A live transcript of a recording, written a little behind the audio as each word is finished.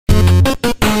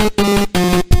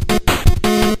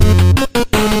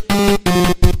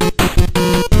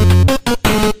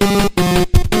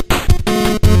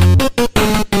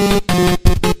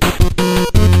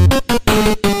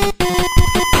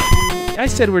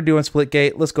we're doing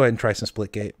Splitgate. Let's go ahead and try some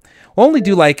Splitgate. We'll only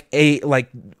do like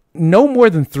no more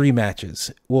than 3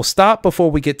 matches. We'll stop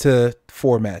before we get to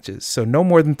 4 matches. So no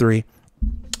more than 3.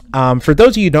 For those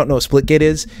of you who don't know what Splitgate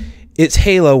is, it's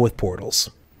Halo with portals.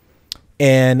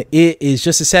 And it is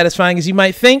just as satisfying as you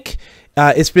might think.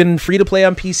 It's been free to play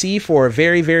on PC for a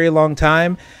very, very long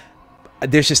time.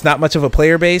 There's just not much of a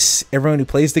player base. Everyone who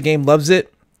plays the game loves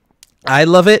it. I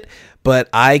love it, but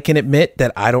I can admit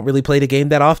that I don't really play the game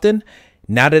that often.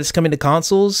 Now that it's coming to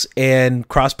consoles and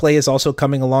crossplay is also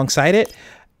coming alongside it,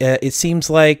 it seems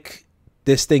like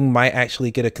this thing might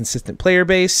actually get a consistent player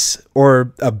base,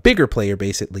 or a bigger player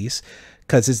base at least,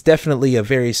 because it's definitely a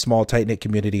very small, tight-knit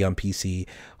community on PC.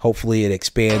 Hopefully it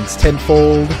expands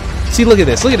tenfold. See, look at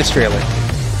this. Look at this trailer.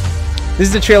 This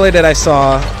is the trailer that I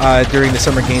saw during the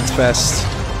Summer Games Fest,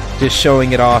 just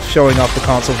showing off the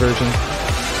console version.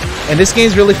 And this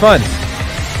game's really fun.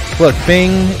 Look,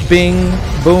 bing, bing,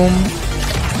 boom.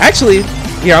 Actually,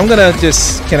 here, I'm gonna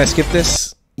just, can I skip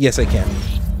this? Yes, I can.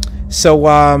 So,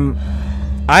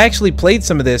 I actually played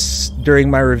some of this during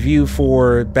my review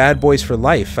for Bad Boys for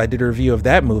Life. I did a review of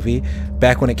that movie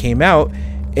back when it came out.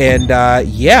 And,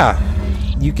 yeah,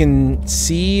 you can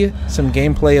see some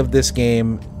gameplay of this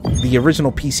game, the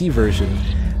original PC version,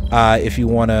 if you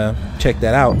want to check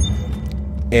that out.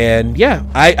 And, yeah,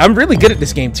 I'm really good at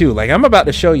this game, too. Like, I'm about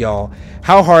to show y'all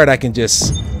how hard I can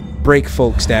just break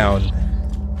folks down.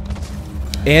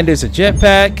 And there's a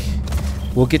jetpack.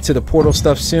 We'll get to the portal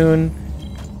stuff soon.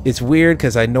 It's weird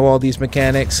because I know all these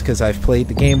mechanics because I've played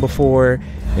the game before,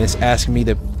 and it's asking me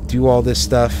to do all this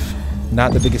stuff.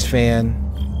 Not the biggest fan.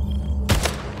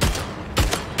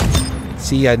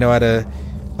 See, I know how to...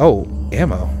 Oh,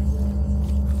 ammo.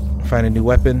 Find a new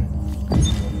weapon.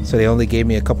 So they only gave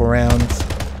me a couple rounds.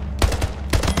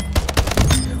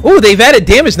 Oh, they've added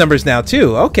damage numbers now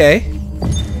too. Okay.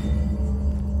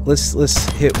 Let's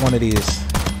hit one of these.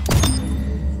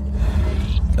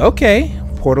 Okay.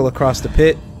 Portal across the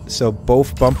pit. So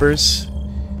both bumpers.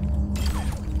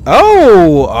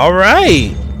 Oh, all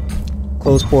right.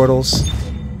 Close portals.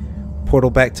 Portal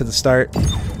back to the start.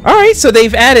 All right, so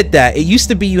they've added that. It used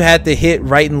to be you had to hit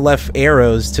right and left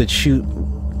arrows to shoot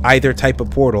either type of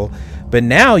portal, but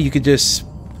now you could just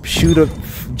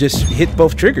just hit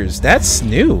both triggers. That's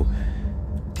new.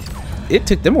 It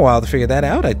took them a while to figure that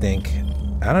out, I think.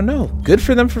 I don't know. Good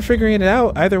for them for figuring it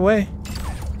out either way.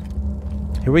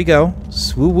 Here we go.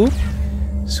 Swoop whoop.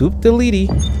 Swoop deleety.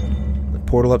 The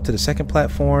portal up to the second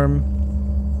platform.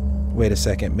 Wait a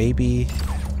second. Maybe.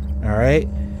 All right.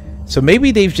 So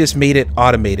maybe they've just made it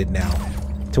automated now.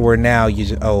 To where now you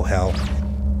just... Oh, hell.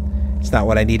 It's not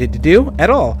what I needed to do at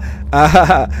all.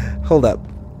 Hold up.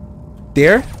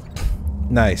 There.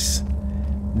 Nice.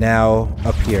 Now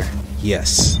up here.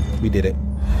 Yes. We did it.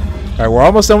 All right. We're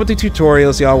almost done with the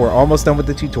tutorials, y'all. We're almost done with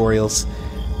the tutorials.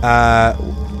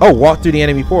 Oh, walk through the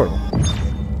enemy portal.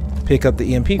 Pick up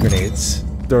the EMP grenades.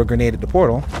 Throw a grenade at the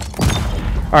portal.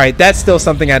 Alright, that's still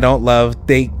something I don't love.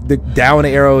 The down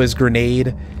arrow is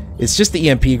grenade. It's just the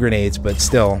EMP grenades, but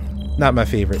still, not my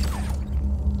favorite.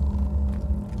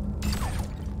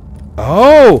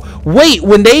 Oh, wait,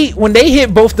 when they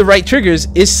hit both the right triggers,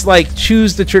 it's like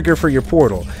choose the trigger for your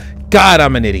portal. God,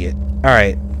 I'm an idiot.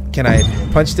 Alright, can I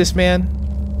punch this man?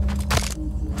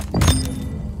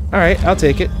 Alright, I'll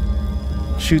take it.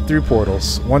 Shoot through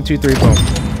portals. 1, 2, 3, boom.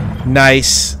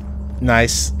 Nice.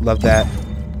 Nice. Love that.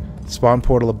 Spawn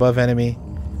portal above enemy.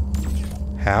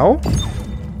 How?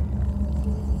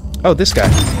 Oh, this guy.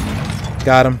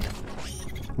 Got him.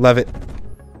 Love it.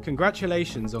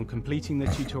 Congratulations on completing the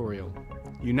tutorial.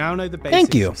 You now know the basics.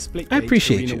 Thank you. Of Splitgate I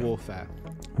appreciate arena you. Warfare.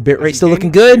 Bitrate still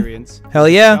looking good. Hell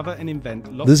yeah.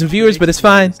 Losing viewers, but it's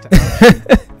fine.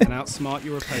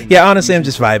 Yeah, honestly, I'm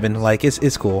just vibing. Like,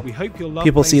 it's cool.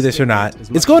 People see this or not.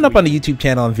 It's going up on the YouTube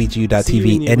channel on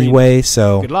VGU.tv anyway,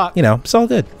 so, you know, it's all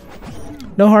good.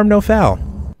 No harm, no foul.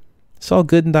 It's all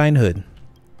good in thine hood.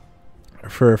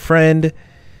 For a friend,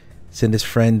 send this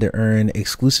friend to earn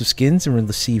exclusive skins and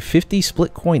receive 50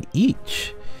 split coin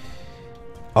each.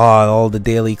 All the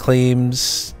daily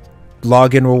claims,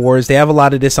 login rewards. They have a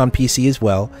lot of this on PC as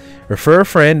well. Refer a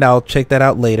friend. I'll check that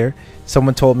out later.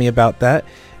 Someone told me about that.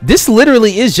 This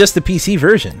literally is just the PC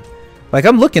version. Like,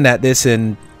 I'm looking at this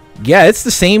and yeah, it's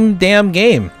the same damn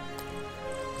game.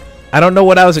 I don't know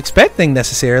what I was expecting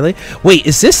necessarily. Wait,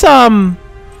 is this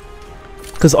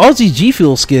because all these G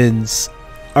Fuel skins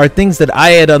are things that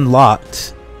I had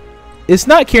unlocked. It's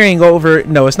not carrying over.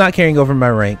 No, it's not carrying over my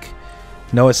rank.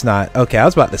 No, it's not. Okay, I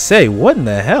was about to say, what in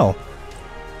the hell?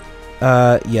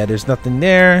 Yeah, there's nothing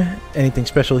there. Anything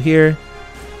special here?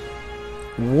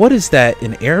 What is that?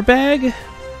 An airbag?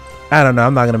 I don't know.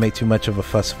 I'm not gonna make too much of a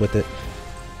fuss with it.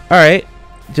 Alright.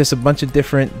 Just a bunch of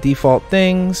different default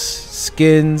things.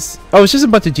 Skins. Oh, it's just a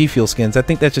bunch of G Fuel skins. I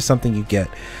think that's just something you get.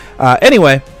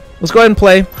 Anyway, let's go ahead and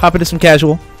play. Hop into some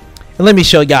casual. And let me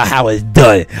show y'all how it's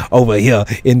done over here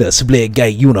in the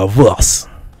Splitgate universe.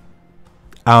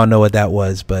 I don't know what that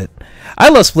was, but I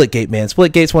love Splitgate, man.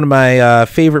 Splitgate's one of my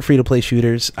favorite free-to-play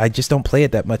shooters. I just don't play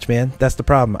it that much, man. That's the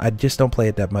problem. I just don't play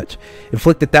it that much.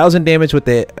 Inflict 1,000 damage with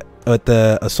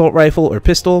the assault rifle or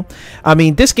pistol. I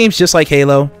mean, this game's just like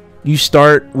Halo. You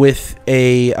start with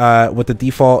the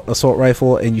default assault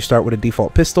rifle, and you start with a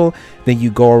default pistol. Then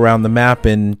you go around the map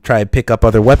and try to pick up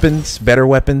other weapons, better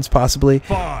weapons possibly,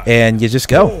 5, and you just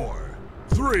go. 4,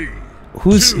 3,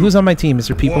 who's on my team? Is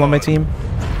there people 1. On my team?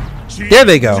 There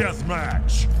they go. All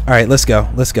right, let's go.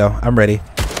 Let's go. I'm ready.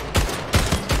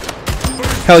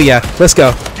 Hell yeah, let's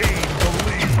go.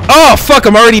 Oh fuck!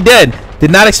 I'm already dead. Did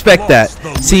not expect that.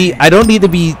 See, I don't need to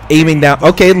be aiming down.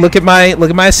 Okay, look at my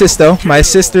assist though. My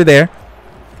assister there.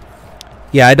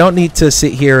 Yeah, I don't need to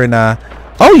sit here and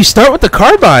oh, you start with the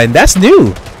carbine. That's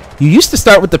new. You used to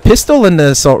start with the pistol and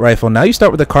the assault rifle. Now you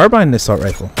start with the carbine and the assault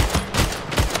rifle.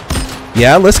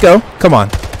 Yeah, let's go. Come on.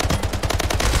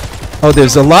 Oh,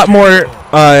 there's a lot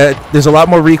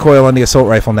more recoil on the assault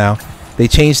rifle now. They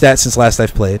changed that since last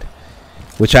I've played.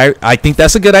 Which I think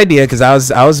that's a good idea, because I was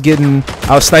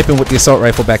sniping with the assault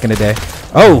rifle back in the day.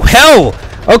 Oh hell!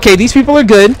 Okay, these people are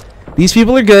good. These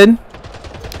people are good.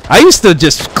 I used to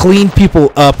just clean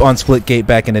people up on Splitgate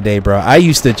back in the day, bro. I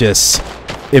used to just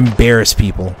embarrass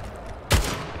people.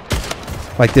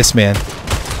 Like this man.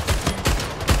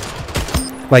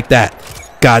 Like that.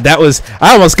 God, that was...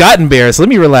 I almost got embarrassed. Let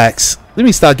me relax. Let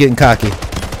me stop getting cocky.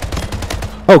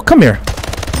 Oh, come here.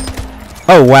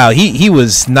 Oh wow, he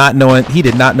was not knowing. He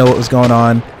did not know what was going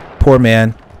on. Poor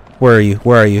man. Where are you?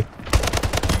 Where are you?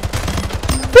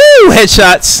 Woo!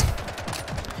 Headshots.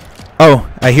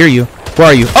 Oh, I hear you. Where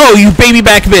are you? Oh, you baby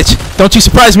back bitch! Don't you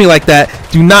surprise me like that.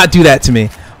 Do not do that to me.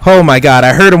 Oh my god,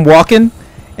 I heard him walking,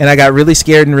 and I got really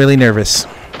scared and really nervous.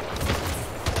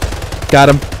 Got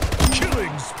him.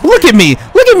 Look at me!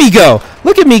 Look at me go!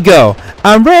 Look at me go!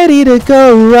 I'm ready to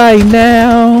go right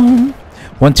now.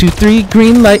 1, 2, 3,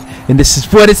 green light, and this is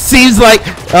what it seems like.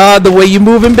 The way you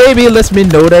moving, baby, lets me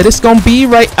know that it's gonna be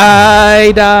right.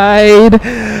 I died.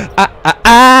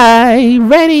 I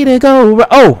ready to go.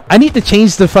 Oh, I need to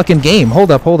change the fucking game. Hold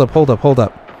up.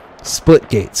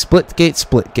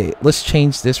 Splitgate. Let's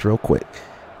change this real quick.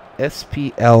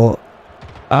 SPLI.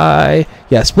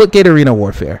 Yeah, Splitgate Arena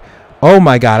Warfare. Oh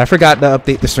my god, I forgot to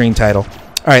update the stream title.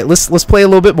 All right, let's play a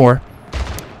little bit more.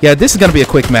 Yeah, this is gonna be a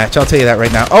quick match. I'll tell you that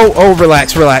right now. Oh,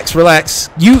 relax.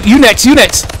 You next.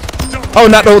 Oh,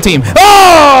 not the whole team. Oh,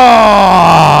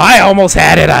 I almost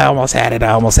had it.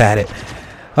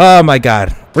 Oh my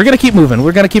god. We're gonna keep moving.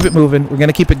 We're gonna keep it moving. We're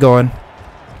gonna keep it going.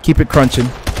 Keep it crunching.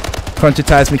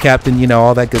 Crunchitize me, Captain. You know,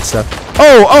 all that good stuff.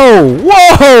 Oh,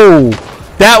 whoa!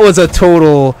 That was a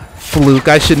total fluke.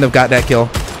 I shouldn't have got that kill.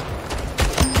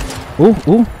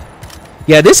 Ooh.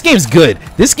 Yeah, this game's good.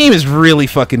 This game is really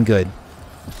fucking good.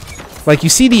 Like, you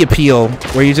see the appeal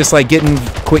where you're just like getting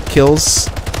quick kills.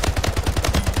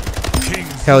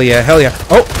 Hell yeah.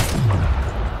 Oh,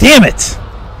 damn it,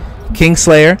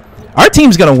 Kingslayer. Our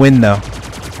team's gonna win though,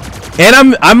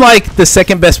 and I'm like the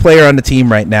second best player on the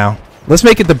team right now. Let's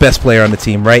make it the best player on the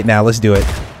team right now. Let's do it.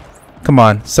 Come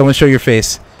on, someone show your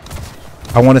face.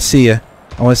 I want to see you.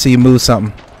 I want to see you move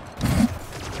something.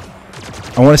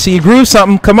 I want to see you groove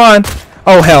something. Come on.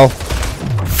 Oh hell.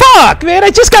 Fuck, man,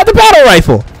 I just got the battle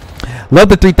rifle. Love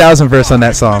the 3000 verse on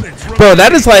that song. Bro,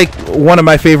 that is like one of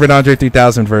my favorite Andre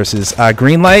 3000 verses.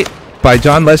 Green Light by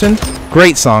John Legend.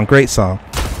 Great song.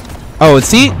 Oh, and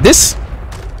see, this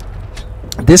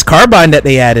carbine that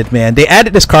they added, man. They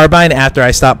added this carbine after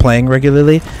I stopped playing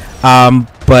regularly.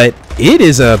 But it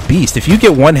is a beast. If you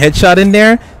get one headshot in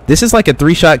there, this is like a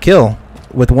 3-shot kill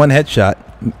with one headshot.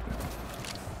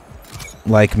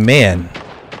 Like, man.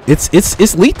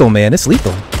 It's lethal, man. It's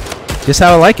lethal. Just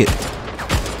how I like it.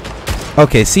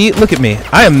 Okay, see, look at me.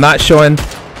 I am not showing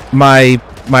my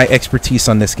expertise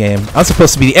on this game. I'm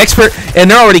supposed to be the expert, and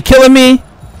they're already killing me.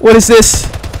 What is this?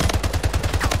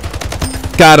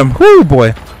 Got him. Whoo,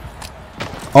 boy.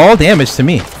 All damage to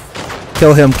me.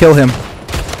 Kill him.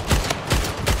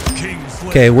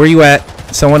 Okay, where you at?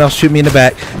 Someone else shoot me in the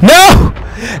back. No!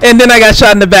 And then I got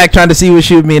shot in the back trying to see who was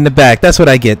shooting me in the back. That's what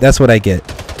I get.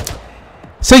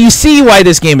 So you see why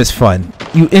this game is fun.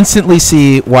 You instantly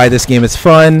see why this game is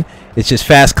fun. It's just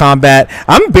fast combat.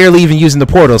 I'm barely even using the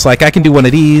portals. Like, I can do one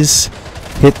of these.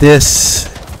 Hit this.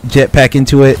 Jetpack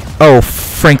into it. Oh,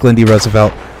 Franklin D.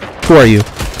 Roosevelt. Who are you?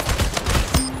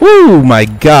 Woo, my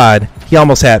God. He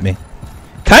almost had me.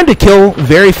 Time to kill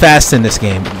very fast in this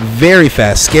game. Very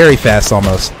fast. Scary fast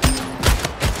almost.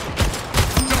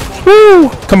 Woo!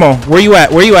 Come on. Where you at?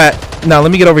 Where you at? No,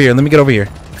 let me get over here. Let me get over here.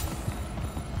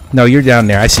 No, you're down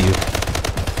there. I see you.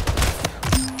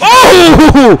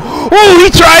 Oh! Oh, he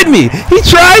tried me. He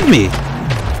tried me.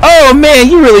 Oh, man.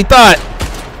 You really thought.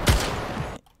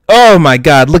 Oh, my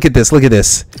God. Look at this. Look at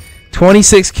this.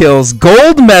 26 kills.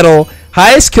 Gold medal.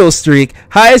 Highest kill streak.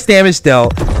 Highest damage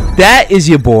dealt. That is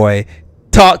your boy.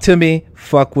 Talk to me.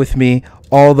 Fuck with me.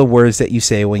 All the words that you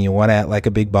say when you want to act like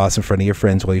a big boss in front of your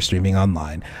friends while you're streaming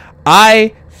online.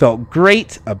 I felt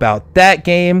great about that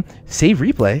game. Save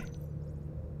replay.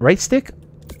 Right stick?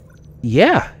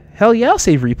 Yeah. Hell yeah, I'll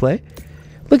save replay.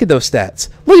 Look at those stats.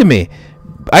 Look at me.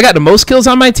 I got the most kills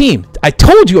on my team. I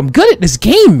told you I'm good at this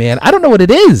game, man. I don't know what it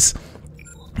is.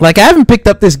 Like, I haven't picked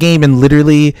up this game in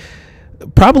literally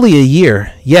probably a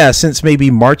year. Yeah, since maybe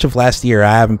March of last year,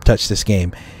 I haven't touched this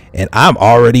game. And I'm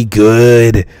already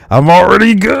good. I'm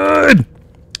already good.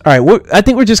 All right, I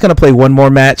think we're just going to play one more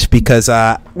match because,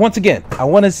 once again, I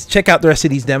want to check out the rest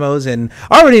of these demos. And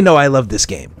I already know I love this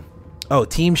game. Oh,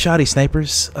 Team Shoddy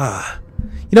Snipers.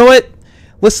 You know what?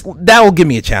 That will give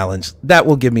me a challenge. That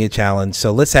will give me a challenge.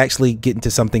 So let's actually get into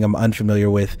something I'm unfamiliar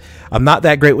with. I'm not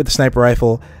that great with the sniper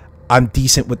rifle. I'm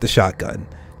decent with the shotgun.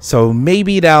 So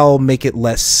maybe that'll make it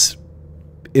less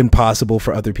impossible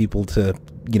for other people to,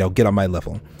 you know, get on my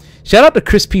level. Shout out to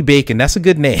Crispy Bacon. That's a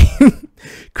good name.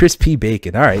 Crispy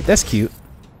Bacon. All right, that's cute.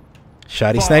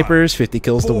 Shoddy Snipers, 50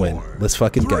 kills to win. Let's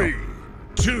fucking go.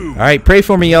 All right, pray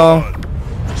for me, y'all.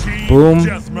 Boom,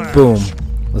 boom.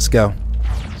 Let's go.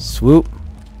 Swoop.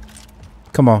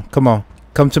 Come on, come on.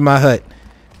 Come to my hut.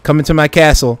 Come into my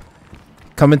castle.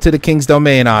 Come into the king's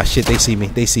domain. Ah, shit, they see me.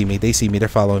 They see me. They see me. They're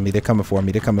following me. They're coming for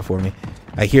me. They're coming for me.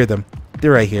 I hear them.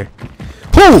 They're right here.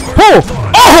 Oh! Oh!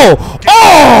 Oh!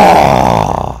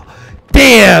 Oh!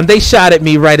 Damn! They shot at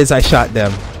me right as I shot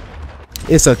them.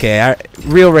 It's okay.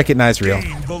 Real recognize real.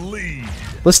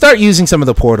 Let's start using some of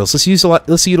the portals. Let's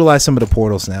utilize some of the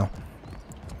portals now.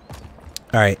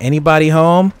 All right. Anybody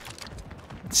home?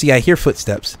 See, I hear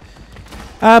footsteps.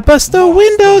 I bust the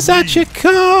windows out your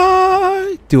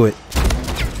car. Do it.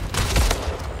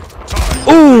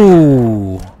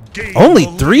 Ooh. Only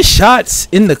 3 shots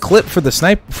in the clip for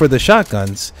the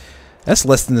shotguns. That's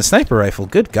less than the sniper rifle.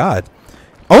 Good God.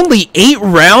 Only 8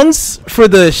 rounds for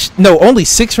the only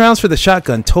 6 rounds for the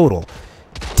shotgun total.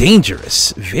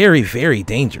 Dangerous. Very, very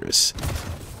dangerous.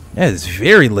 That is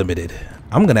very limited.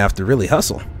 I'm gonna have to really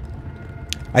hustle.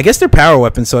 I guess they're power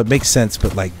weapons, so it makes sense,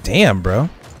 but like, damn, bro.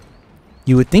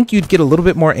 You would think you'd get a little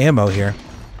bit more ammo here.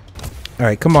 All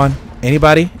right, come on.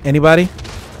 Anybody? Anybody?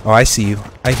 Oh, I see you.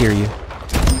 I hear you.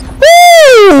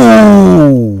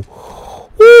 Ooh!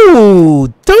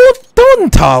 Ooh! Don't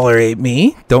intolerate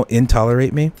me. Don't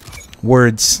intolerate me.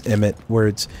 Words, Emmett.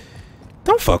 Words.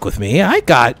 Don't fuck with me. I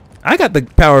got the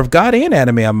power of God and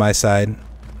anime on my side.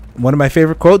 One of my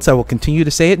favorite quotes. I will continue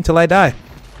to say it until I die.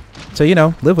 So, you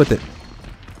know, live with it.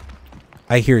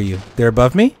 I hear you. They're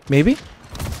above me? Maybe?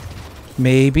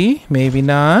 Maybe. Maybe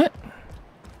not.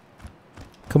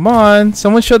 Come on.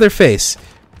 Someone show their face.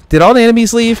 Did all the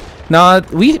enemies leave? Nah,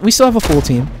 we still have a full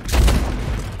team.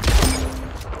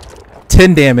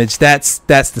 10 damage. That's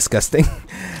disgusting.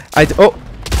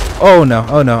 Oh no.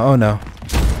 Oh no. Oh no.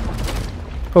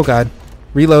 Oh God.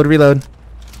 Reload, reload.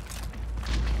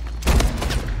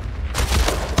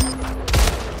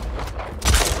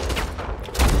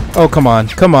 Oh, come on.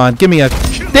 Come on. Give me a...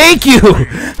 Thank you!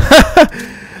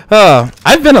 Oh,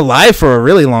 I've been alive for a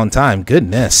really long time.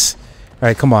 Goodness.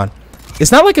 Alright, come on.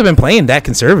 It's not like I've been playing that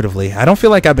conservatively. I don't feel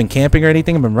like I've been camping or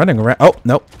anything. I've been running around. Oh,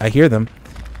 nope. I hear them.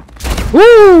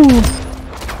 Woo!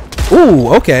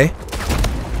 Ooh, okay.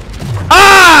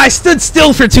 Ah! I stood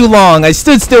still for too long. I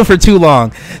stood still for too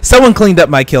long. Someone cleaned up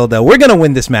my kill, though. We're going to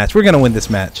win this match. We're going to win this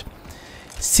match.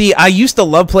 See, I used to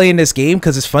love playing this game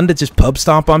because it's fun to just pub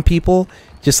stomp on people.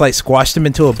 Just like squash them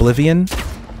into oblivion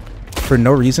for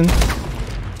no reason.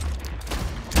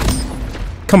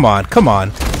 Come on, come on,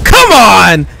 come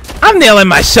on! I'm nailing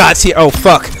my shots here. Oh,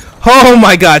 fuck. Oh,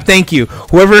 my God. Thank you.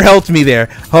 Whoever helped me there.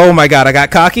 Oh, my God. I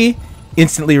got cocky.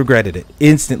 Instantly regretted it.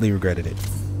 Instantly regretted it.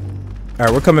 All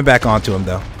right, we're coming back onto him,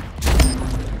 though.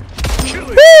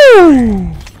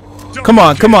 Woo! Come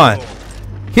on, come on.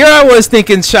 Here I was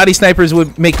thinking Shoddy Snipers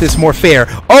would make this more fair.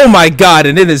 Oh my God,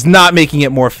 and it is not making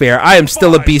it more fair. I am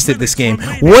still a beast at this game.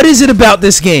 What is it about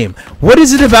this game? What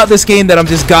is it about this game that I'm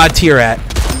just God tier at?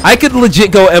 I could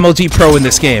legit go MLG Pro in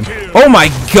this game. Oh my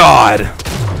God.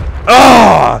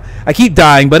 Oh, I keep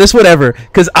dying, but it's whatever.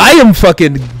 Because I am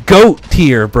fucking GOAT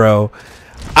tier, bro.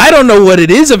 I don't know what it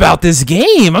is about this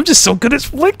game. I'm just so good at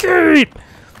Splitgate.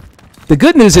 The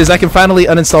good news is I can finally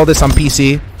uninstall this on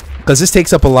PC, because this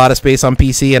takes up a lot of space on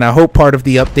PC, and I hope part of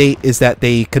the update is that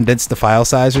they condensed the file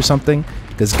size or something,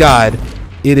 because God,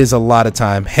 it is a lot of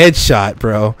time. Headshot,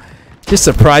 bro. Just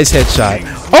surprise headshot.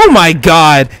 Oh my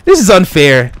God, this is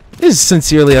unfair. This is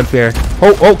sincerely unfair.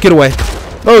 Oh, get away.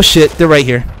 Oh shit, they're right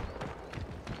here.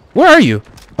 Where are you?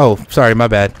 Oh, sorry, my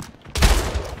bad.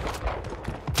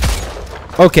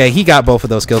 Okay, he got both of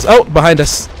those kills. Oh, behind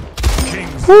us.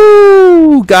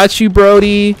 Woo! Got you,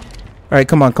 Brody. All right,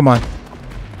 come on, come on.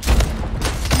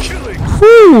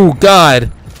 Woo!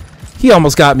 God. He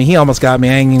almost got me. He almost got me.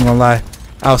 I ain't even gonna lie.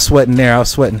 I was sweating there. I was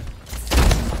sweating.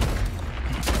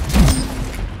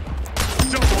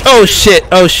 Oh, shit.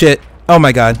 Oh, shit. Oh,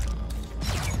 my God.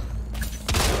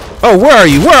 Oh, where are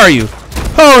you? Where are you?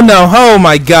 Oh, no. Oh,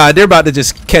 my God. They're about to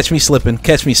just catch me slipping.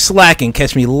 Catch me slacking.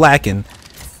 Catch me lacking.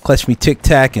 Catch me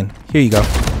tic-tacking. Here you go.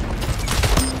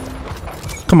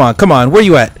 Come on. Come on. Where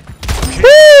you at?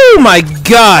 Oh, my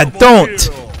God. Don't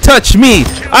touch me.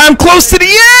 I'm close to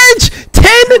the edge.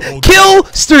 10 kill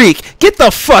streak. Get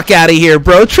the fuck out of here,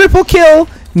 bro. Triple kill?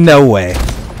 No way.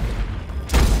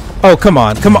 Oh, come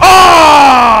on. Come on.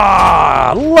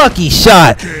 Oh, lucky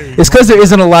shot. It's because there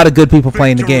isn't a lot of good people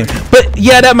playing the game. But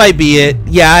yeah, that might be it.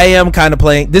 Yeah, I am kind of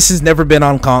playing. This has never been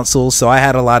on consoles, so I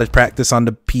had a lot of practice on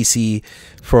the PC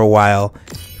for a while.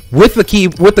 With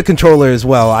the controller as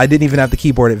well. I didn't even have the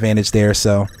keyboard advantage there,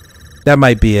 so that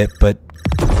might be it. But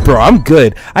bro, I'm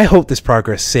good. I hope this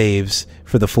progress saves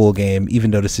for the full game,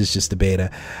 even though this is just a beta.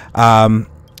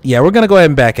 Yeah, we're gonna go ahead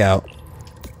and back out,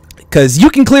 because you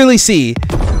can clearly see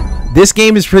this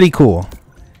game is pretty cool.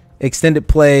 Extended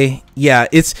play. Yeah,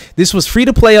 this was free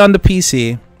to play on the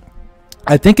PC.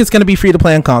 I think it's gonna be free to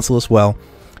play on console as well.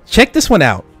 Check this one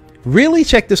out. Really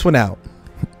check this one out.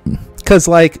 Cause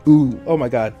like, ooh, oh my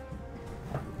God.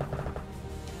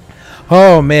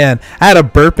 Oh man, I had a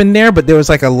burp in there, but there was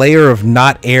like a layer of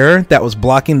not air that was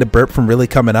blocking the burp from really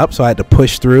coming up, so I had to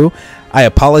push through. I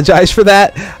apologize for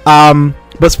that.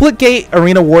 But Splitgate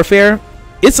Arena Warfare,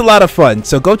 it's a lot of fun.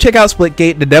 So go check out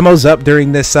Splitgate. The demo's up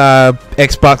during this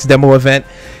Xbox demo event.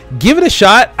 Give it a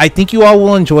shot. I think you all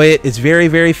will enjoy it. It's very,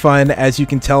 very fun, as you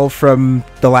can tell from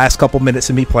the last couple minutes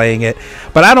of me playing it.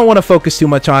 But I don't want to focus too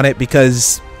much on it,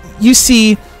 because you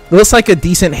see, it looks like a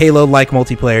decent Halo-like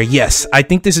multiplayer. Yes, I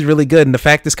think this is really good. And the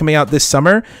fact it's coming out this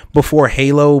summer before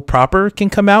Halo proper can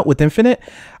come out with Infinite,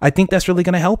 I think that's really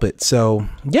going to help it. So,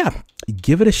 yeah,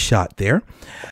 give it a shot there.